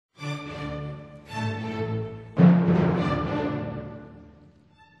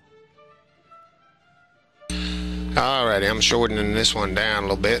Alrighty, I'm shortening this one down a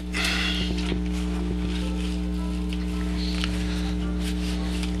little bit.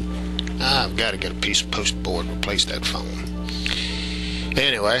 I've got to get a piece of post board and replace that phone.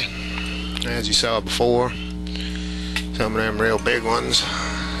 Anyway, as you saw before, some of them real big ones,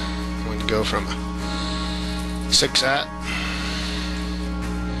 when you go from a 6/0,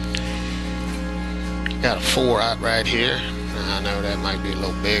 got a 4/0 right here. I know that might be a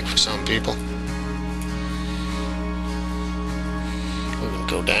little big for some people. We're going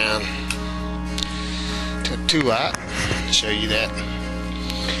to go down to a 2/0 to show you that.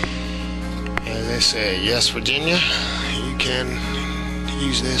 As they say, yes, Virginia, you can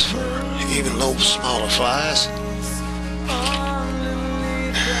use this for even little smaller flies.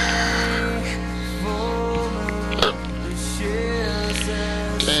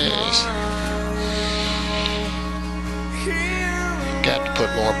 Got to put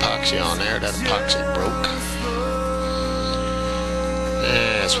more epoxy on there. That epoxy broke.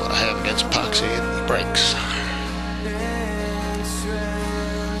 That's what I have against epoxy. It breaks.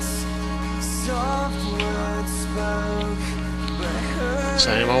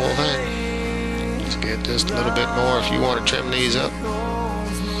 Same old thing. Let's get just a little bit more. If you want to trim these up,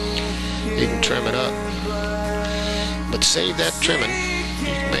 you can trim it up. But save that trimming.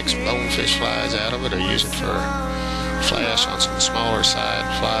 You can make some bonefish flies out of it, or use it for flash on some smaller side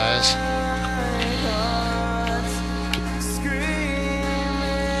flies.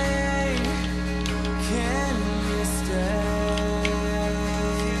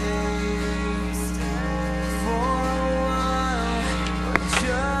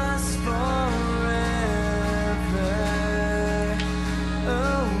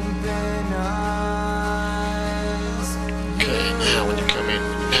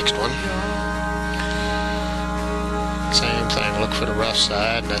 Same thing, look for the rough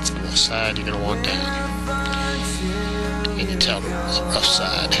side. That's the side you're going to want down. And you tell the rough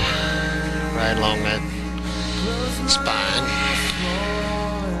side right along that spine.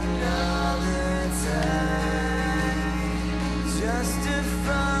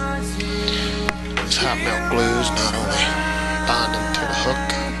 This hot melt glue is not only bonding to the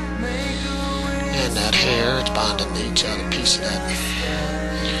hook and that hair, it's bonding to each other piece of that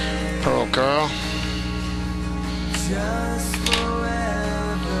pearl curl. Just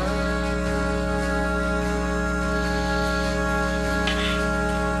forever.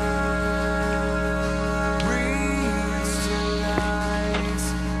 Reach the lights,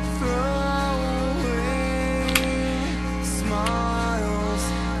 throw away smiles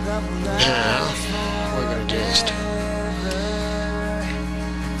that will last. Now we're gonna just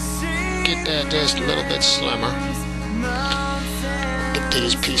get that just a little bit slimmer. Get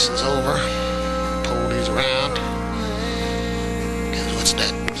these pieces over. Pull these around. What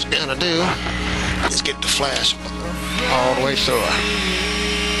that's gonna do is get the flash all the way through her.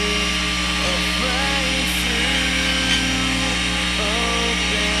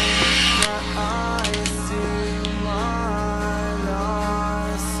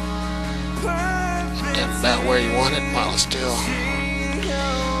 That's about where you want it while it's still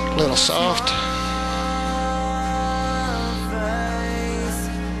a little soft.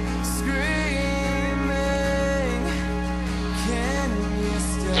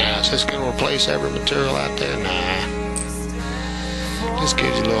 Is this going to replace every material out there? Nah. Just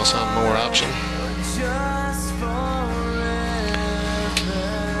gives you a little something more option.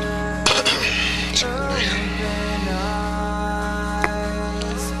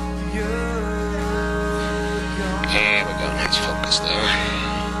 There we go. Nice focus there.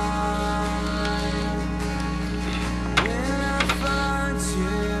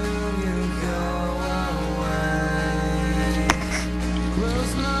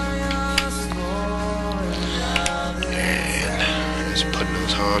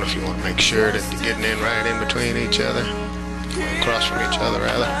 On if you want to make sure that you're getting in right in between each other, or across from each other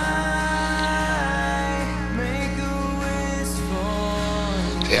rather.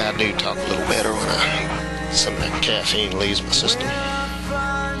 Yeah, I do talk a little better when some of that caffeine leaves my system.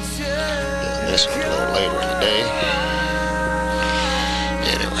 And this one's a little later in the day.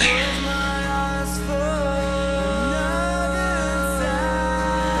 Anyway.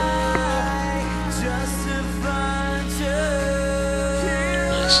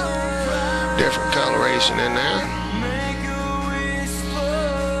 Different coloration in there.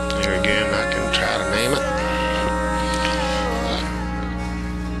 Here again, I can try to name it.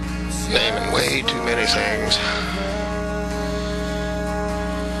 Naming way too many things.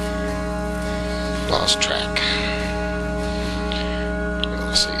 Lost track.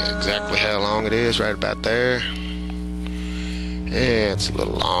 You'll see exactly how long it is, right about there. Yeah, it's a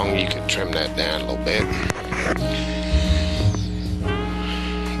little long. You can trim that down a little bit.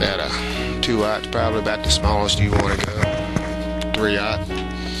 at a 2/0, probably about the smallest you want to go. 3/0.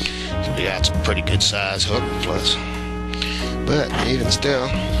 3/0's a pretty good size hook plus. But even still,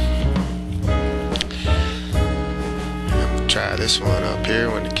 I'm gonna try this one up here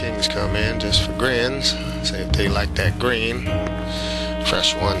when the kings come in just for grins. See if they like that green.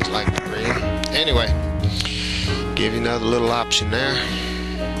 Fresh ones like the green. Anyway, give you another little option there.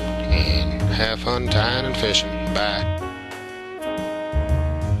 And have fun tying and fishing. Bye.